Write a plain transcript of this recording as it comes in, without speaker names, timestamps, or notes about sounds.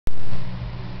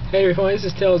Hey everyone, this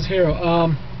is Tails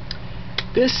Hero.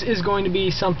 This is going to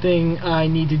be something I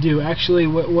need to do. Actually,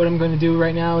 what I'm going to do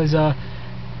right now is one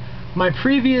of my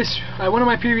previous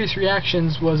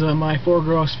reactions was my 4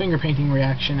 gross finger painting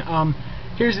reaction.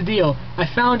 Here's the deal. I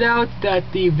found out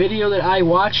that the video that I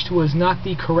watched was not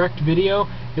the correct video.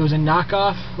 It was a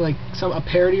knockoff, like a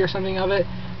parody or something of it.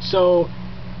 So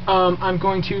I'm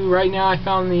going to, right now I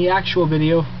found the actual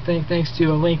video thanks to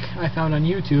a link I found on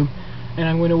YouTube, and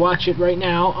I'm going to watch it right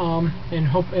now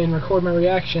and record my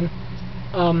reaction.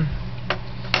 The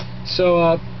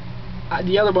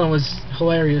other one was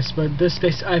hilarious, but this,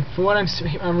 from what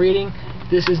I'm reading,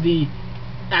 this is the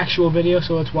actual video.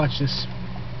 So let's watch this.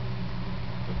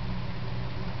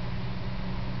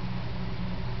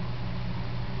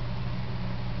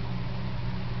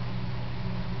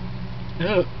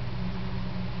 Oh.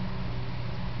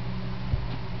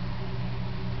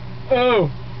 Oh.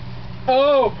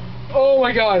 Oh. Oh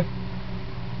my God.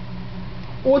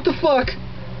 What the fuck?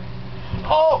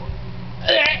 Oh.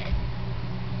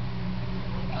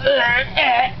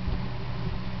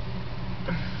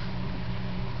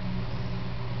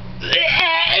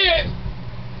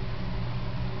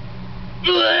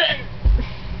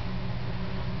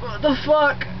 What the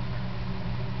fuck?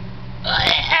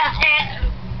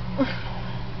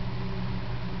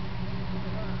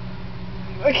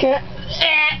 I can't.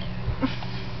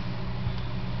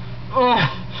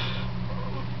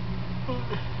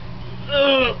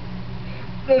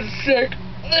 That's sick.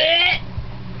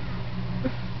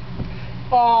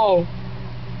 Oh.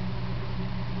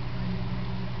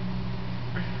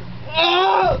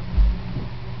 Oh.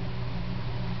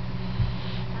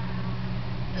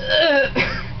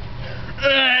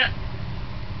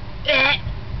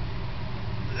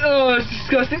 Oh, it's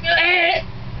disgusting.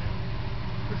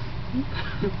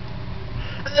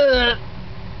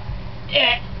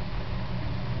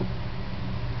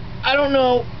 I don't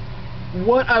know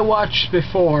what I watched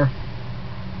before.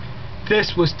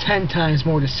 This was 10 times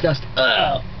more disgusting.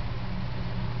 Oh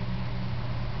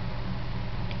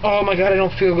my God, I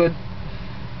don't feel good.